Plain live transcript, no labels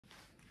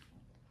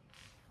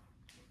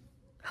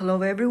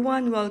Hello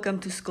everyone, welcome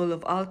to School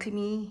of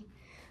Alchemy.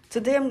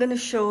 Today I'm going to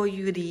show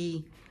you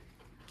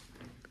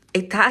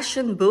a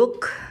Taschen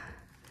book.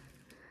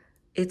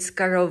 It's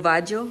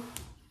Caravaggio.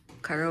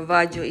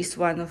 Caravaggio is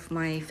one of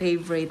my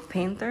favorite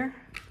painter.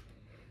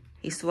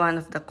 He's one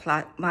of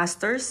the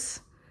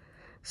masters.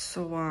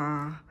 So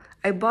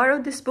I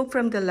borrowed this book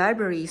from the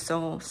library,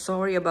 so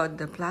sorry about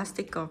the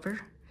plastic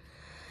cover.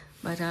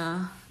 But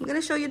I'm going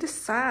to show you the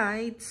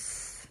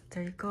sides.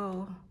 There you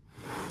go.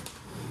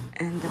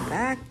 And the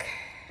back.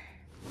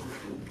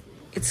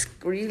 It's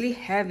really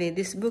heavy.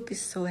 This book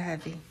is so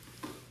heavy.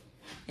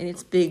 And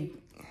it's big.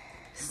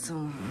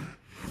 So,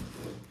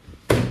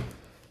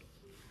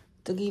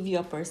 to give you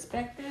a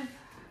perspective,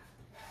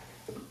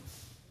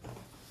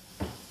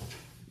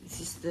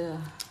 this is the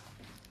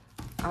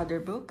other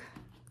book.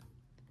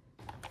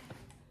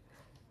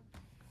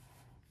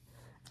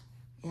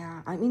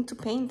 Yeah, I'm into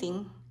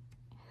painting.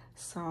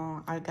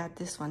 So, I got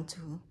this one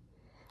too.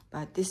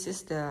 But this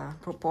is the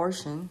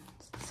proportion.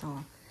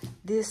 So,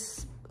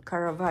 this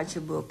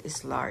Caravaggio book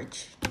is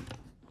large.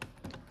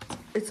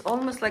 It's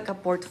almost like a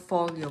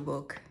portfolio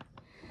book.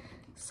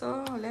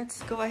 So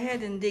let's go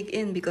ahead and dig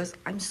in because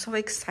I'm so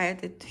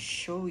excited to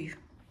show you.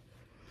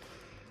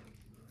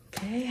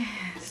 Okay,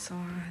 so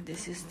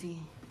this is the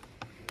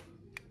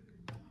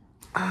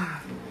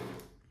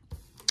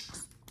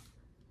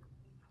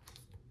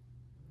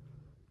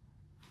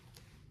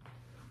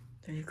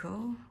there you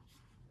go.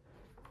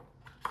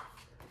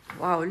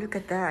 Wow, look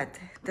at that.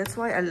 That's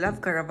why I love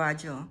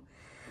Caravaggio.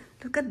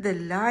 Look at the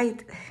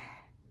light.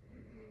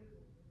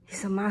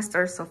 He's a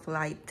master of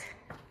light.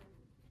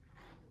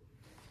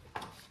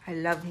 I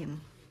love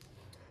him.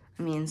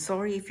 I mean,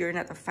 sorry if you're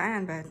not a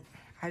fan, but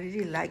I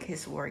really like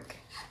his work.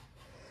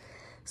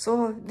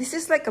 So this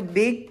is like a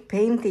big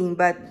painting,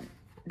 but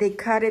they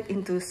cut it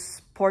into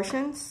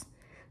portions.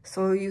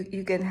 So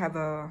you can have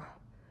a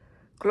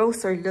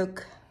closer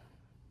look.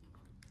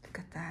 Look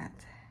at that.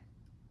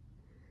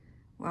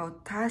 Wow,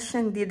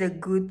 Taschen did a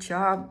good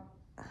job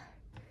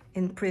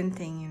in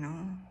printing, you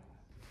know.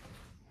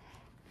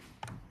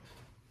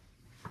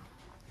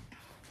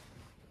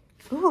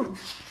 Ooh.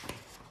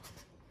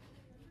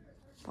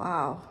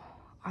 Wow,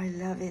 I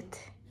love it.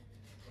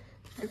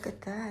 Look at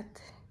that.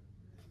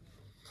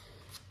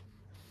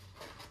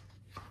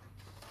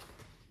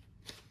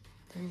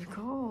 There you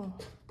go.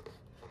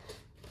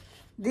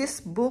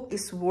 This book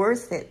is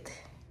worth it.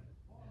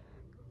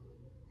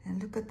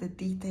 And look at the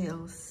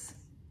details.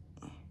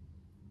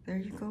 There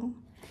you go.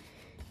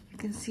 You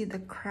can see the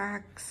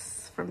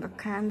cracks from the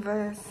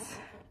canvas.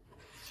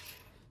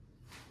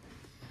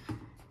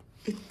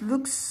 It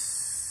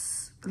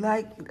looks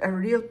like a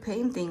real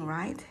painting,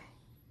 right?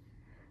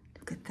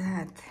 Look at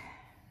that.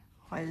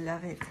 Oh, I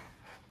love it.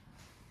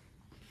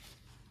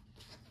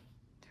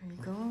 There you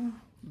go.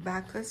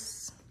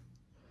 Bacchus.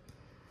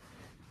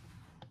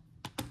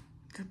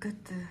 Look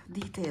at the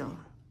detail.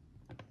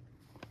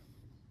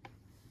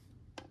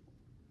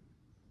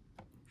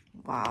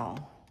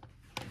 Wow.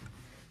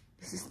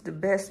 This is the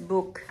best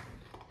book.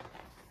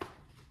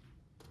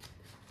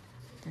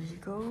 There you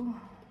go.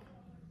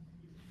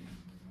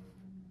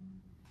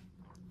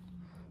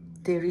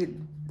 They read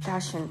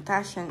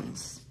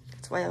Taschen's.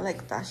 That's why I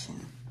like Taschen.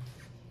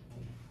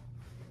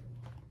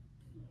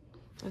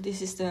 So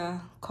this is the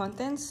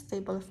contents,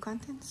 table of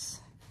contents.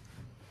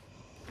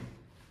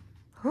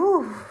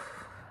 Whew.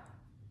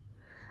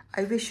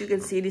 I wish you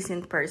could see this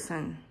in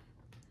person.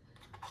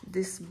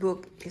 This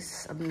book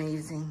is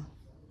amazing.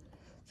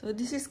 So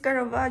this is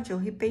Caravaggio.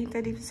 He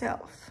painted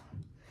himself.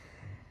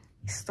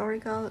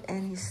 Historical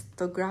and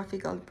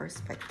historiographical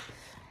perspective.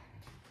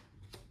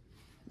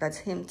 That's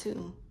him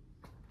too.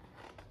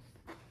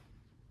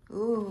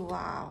 Oh,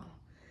 wow.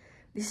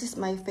 This is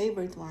my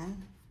favorite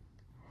one.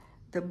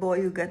 The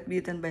boy who got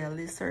bitten by a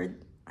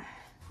lizard.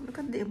 Look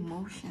at the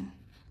emotion.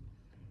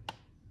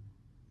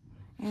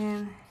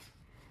 And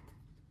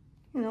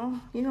you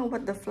know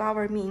what the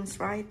flower means,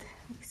 right?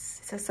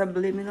 It's a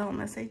subliminal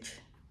message.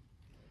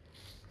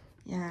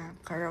 Yeah,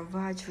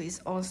 Caravaggio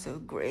is also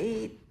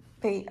great.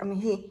 I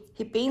mean,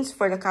 he paints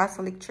for the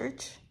Catholic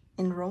Church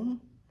in Rome.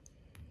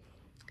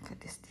 Look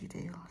at these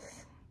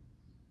details.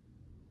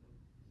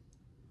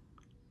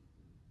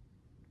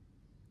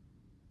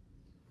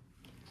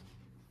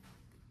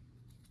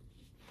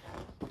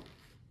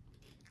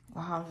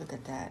 Wow, look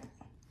at that.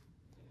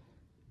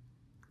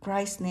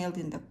 Christ nailed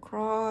in the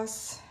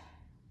cross.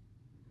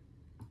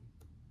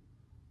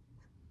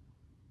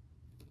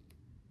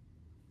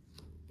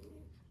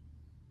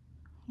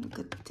 Look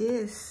at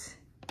this.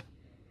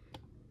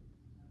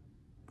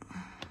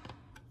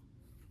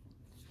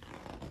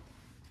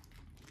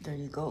 There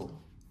you go.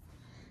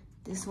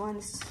 This one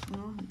is,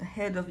 the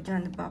head of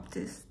John the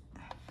Baptist.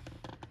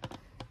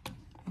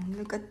 And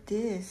look at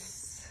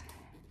this.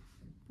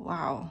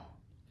 Wow.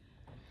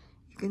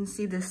 You can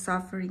see the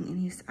suffering in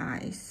his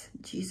eyes.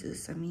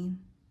 Jesus, I mean.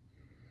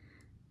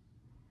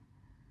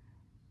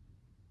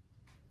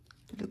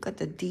 Look at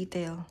the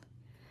detail.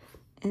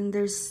 And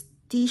there's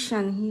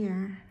Taschen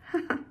here.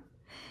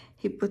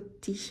 He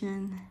put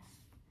Taschen.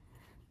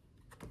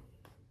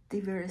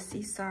 Tiberius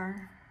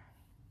Caesar.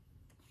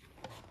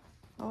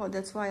 Oh,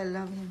 that's why I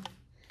love him.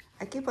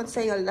 I keep on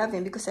saying I love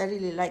him because I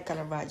really like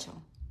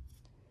Caravaggio.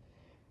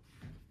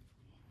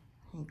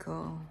 There you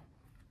go.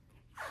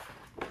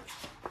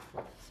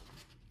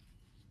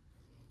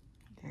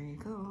 There you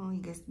go. He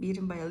gets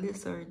beaten by a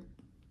lizard.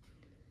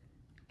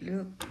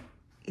 Look,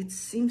 it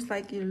seems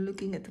like you're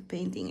looking at the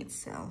painting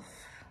itself.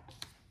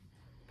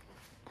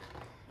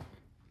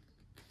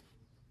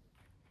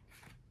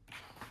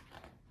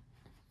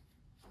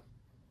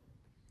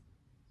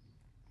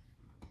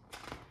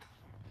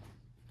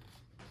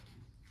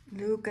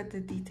 Look at the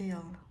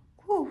detail.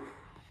 Whew.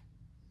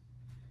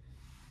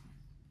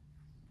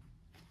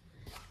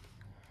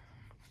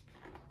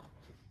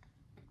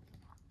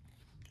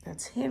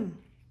 That's him.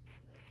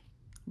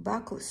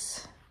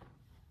 Bacchus.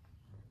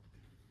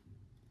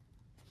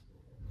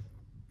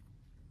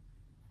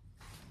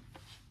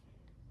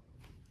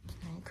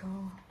 There you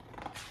go.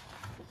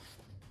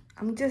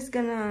 I'm just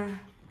gonna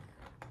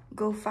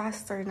go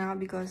faster now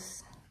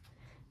because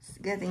it's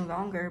getting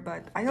longer,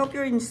 but I hope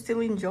you're still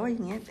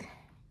enjoying it.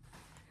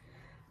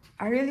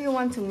 I really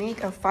want to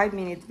make a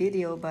 5-minute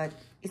video, but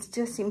it's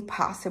just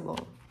impossible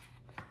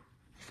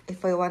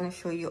if I want to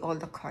show you all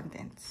the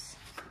contents,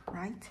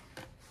 right?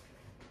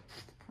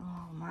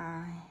 Oh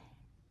my.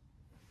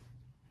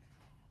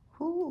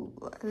 Ooh,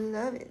 I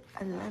love it.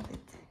 I love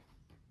it.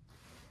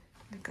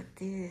 Look at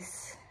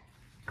this.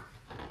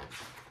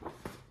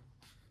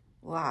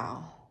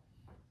 Wow.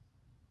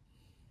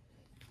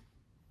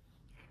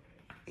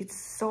 It's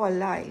so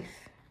alive.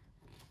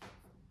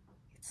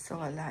 It's so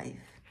alive.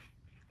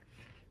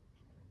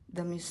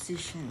 The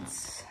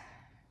musicians.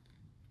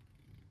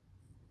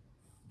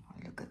 Oh,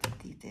 look at the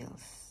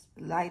details.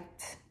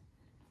 Light,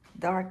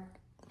 dark,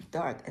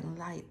 dark and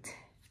light.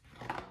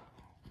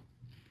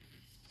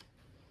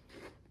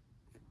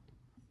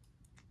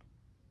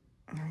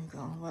 There you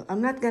go. Well,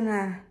 I'm not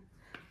gonna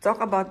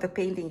talk about the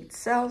painting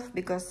itself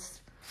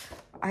because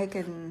I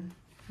can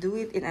do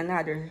it in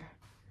another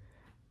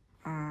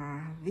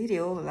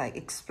video, like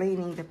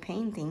explaining the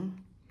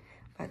painting.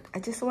 But I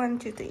just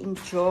want you to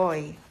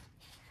enjoy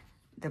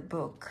the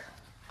book,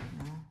 you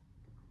know.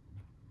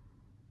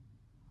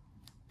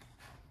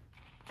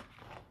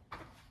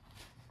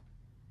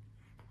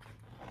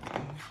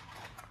 Okay.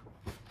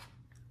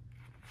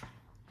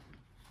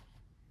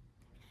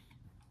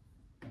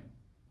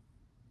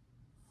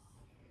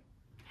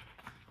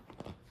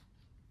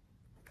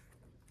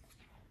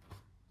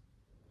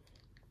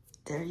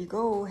 There you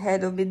go,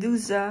 head of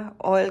Medusa,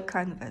 oil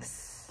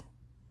canvas.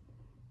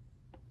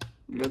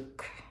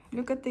 Look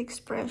at the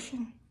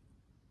expression.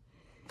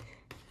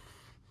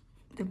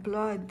 The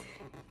blood.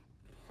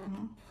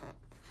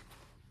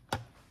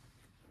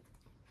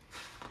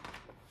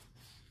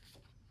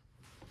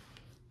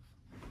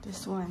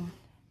 This one.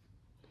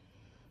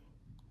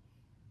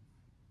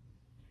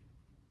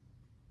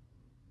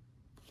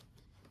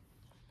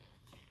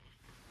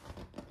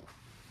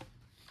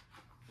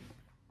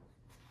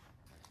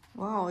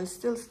 Wow, it's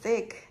still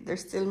thick.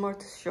 There's still more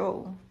to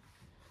show.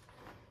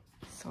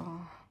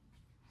 So,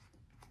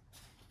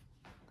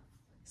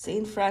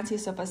 Saint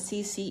Francis of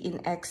Assisi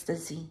in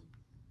ecstasy.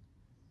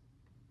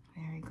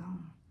 There you go.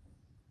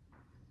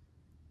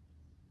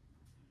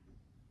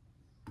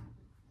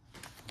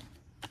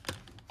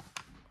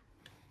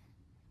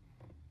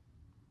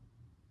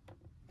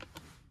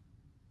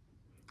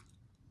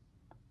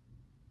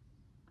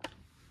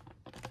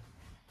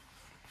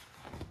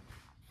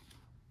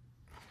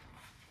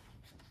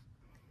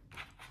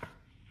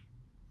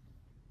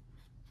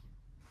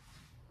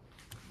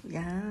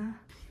 Yeah.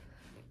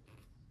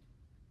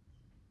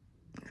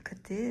 Look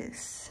at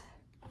this.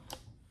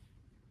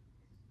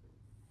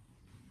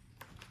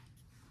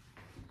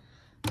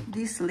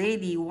 This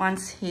lady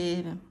wants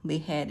him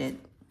beheaded.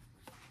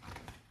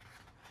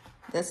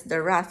 That's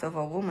the wrath of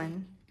a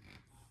woman.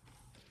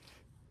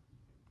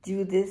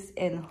 Judas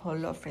and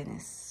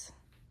Holofernes.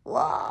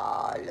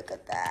 Wow, look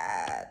at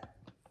that.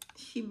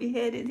 She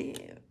beheaded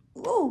him.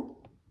 Whoa.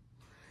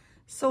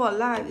 So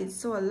alive, it's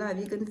so alive.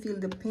 You can feel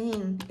the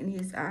pain in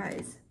his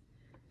eyes.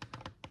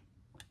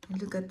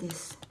 And look at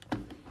this.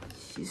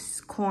 She's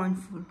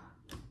scornful.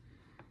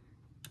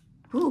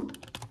 Whoo.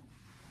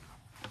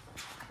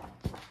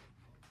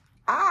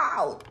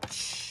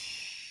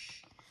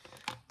 Ouch.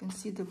 You can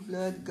see the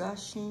blood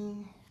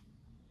gushing.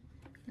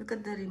 Look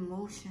at that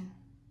emotion.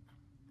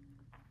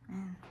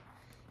 Man,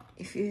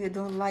 if you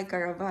don't like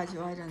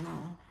Caravaggio, I don't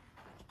know.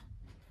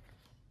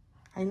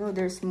 I know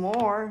there's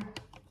more.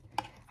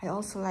 I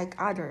also like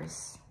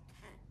others,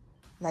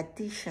 like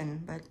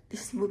Taschen, but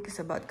this book is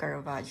about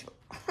Caravaggio.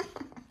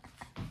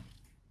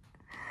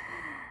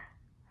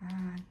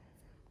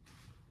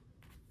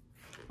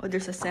 Oh,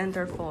 there's a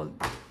centerfold.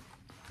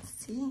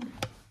 See?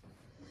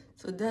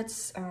 So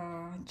that's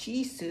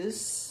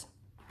Jesus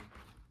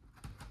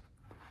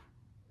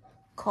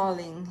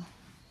calling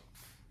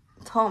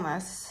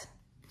Thomas.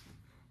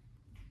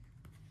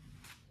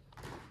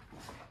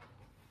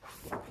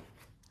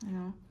 You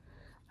know,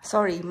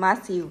 sorry,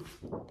 Matthew.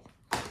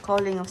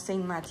 Calling of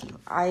Saint Matthew.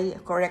 I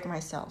correct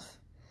myself.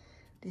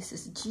 This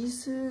is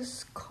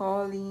Jesus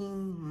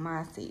calling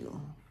Matthew.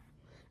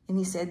 And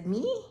he said,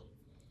 me?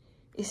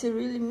 Is it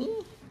really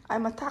me?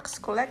 I'm a tax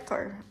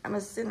collector. I'm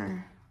a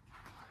sinner.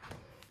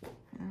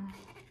 Yeah.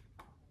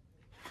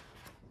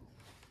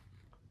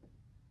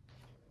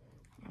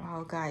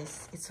 Wow,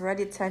 guys, it's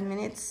already 10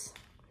 minutes.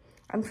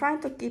 I'm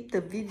trying to keep the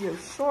video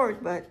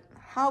short, but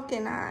how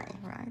can I,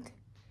 right?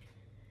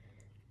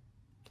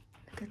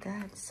 Look at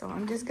that. So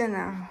I'm just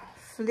gonna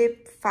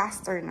flip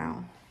faster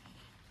now.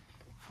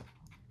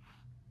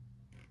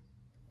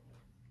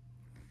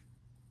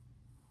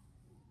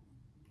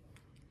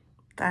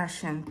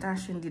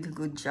 Taschen did a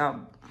good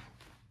job.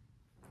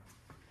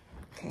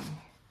 Okay.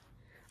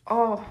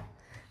 Oh,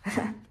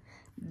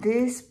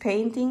 this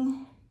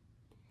painting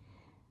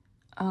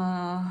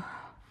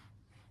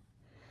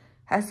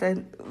has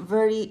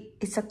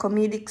it's a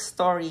comedic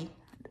story.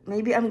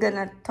 Maybe I'm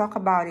gonna talk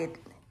about it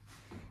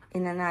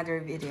in another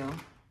video.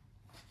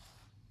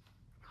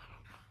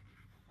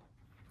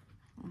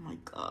 Oh my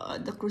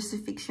God, the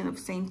crucifixion of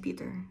Saint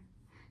Peter.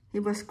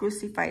 He was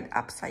crucified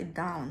upside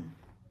down.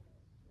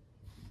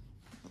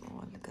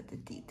 Oh, look at the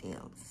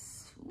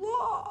details.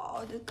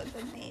 Whoa, look at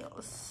the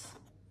nails.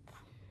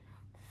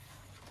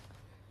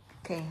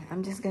 Okay,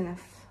 I'm just gonna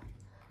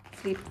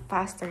flip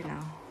faster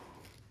now.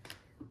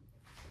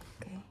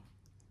 Okay,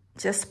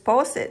 just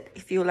pause it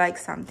if you like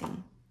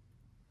something.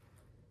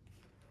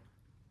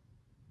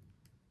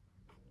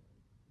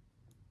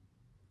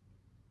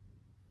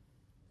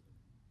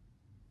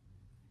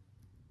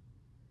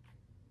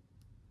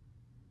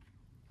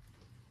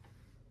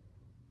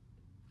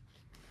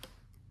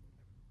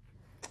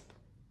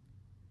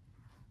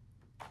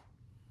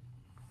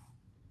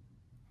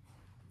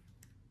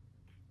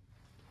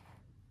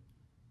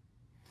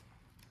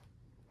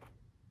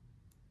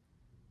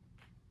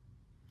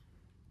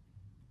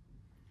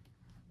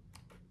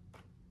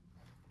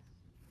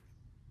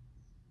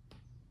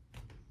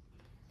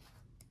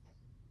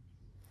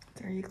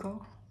 There you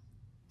go.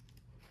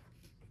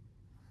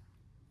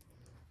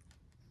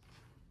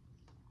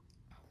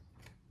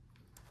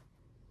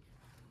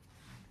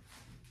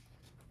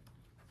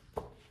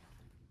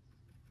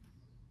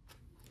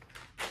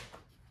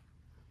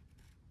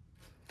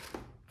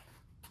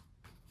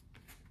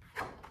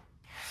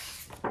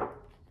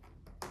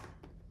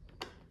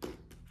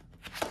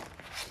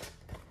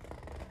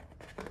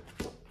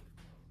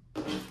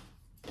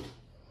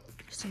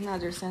 There's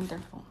another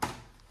centerfold.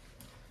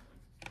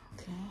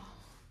 Okay.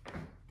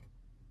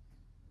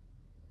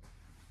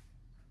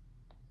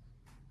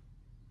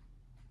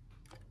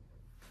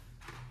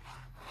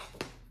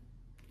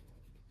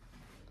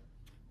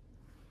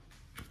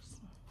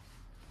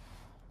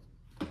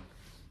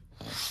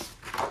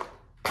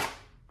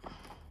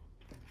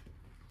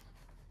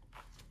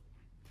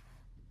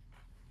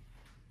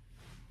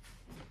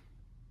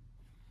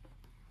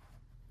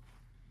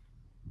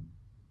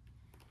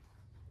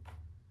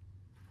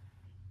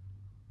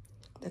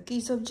 The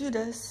keys of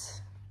Judas.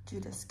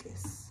 Judas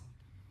kiss.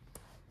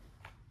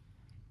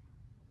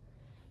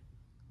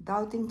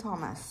 Doubting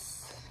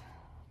Thomas.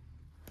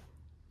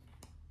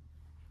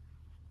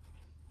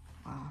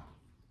 Wow.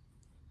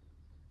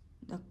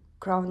 The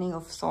crowning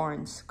of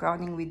thorns.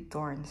 Crowning with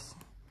thorns.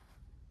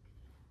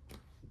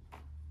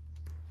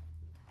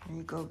 There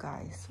you go,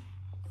 guys.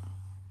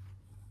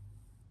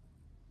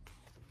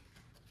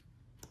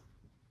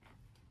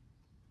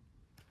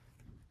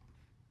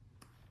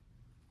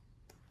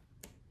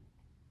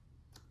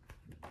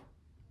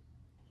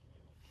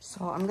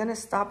 So I'm gonna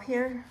stop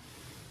here.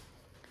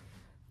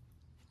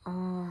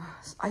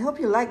 I hope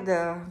you liked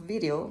the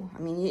video. I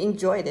mean, you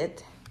enjoyed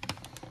it.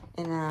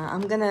 And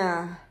I'm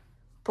gonna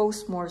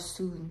post more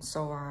soon.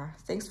 So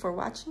thanks for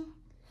watching.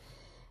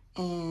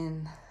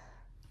 And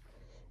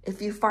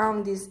if you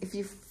found this, if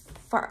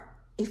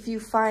you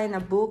find a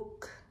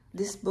book,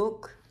 this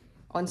book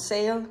on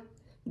sale,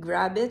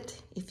 grab it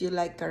if you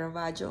like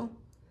Caravaggio.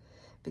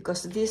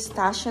 Because this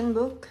Taschen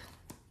book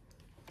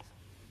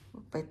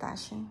by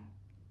Taschen,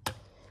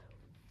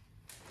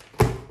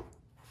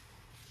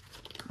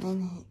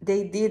 and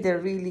they did a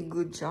really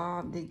good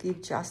job. They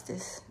did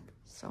justice.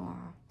 So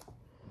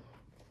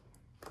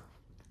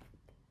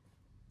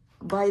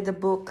buy the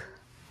book.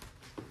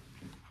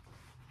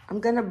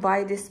 I'm gonna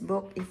buy this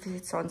book if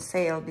it's on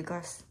sale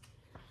because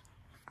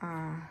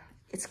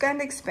it's kind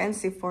of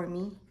expensive for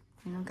me,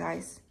 you know,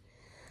 guys.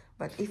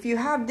 But if you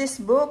have this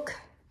book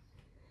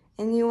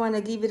and you want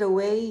to give it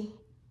away,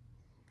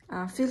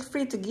 feel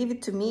free to give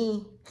it to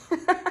me.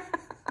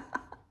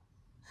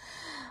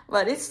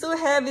 But it's too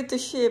heavy to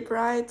ship,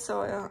 right?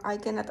 So I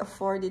cannot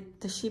afford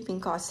it, the shipping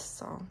costs.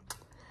 So,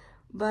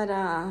 but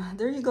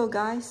there you go,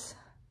 guys.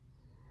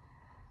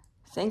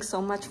 Thanks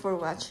so much for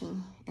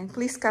watching. And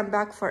please come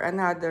back for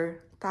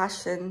another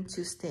Taschen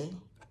Tuesday.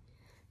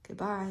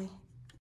 Goodbye.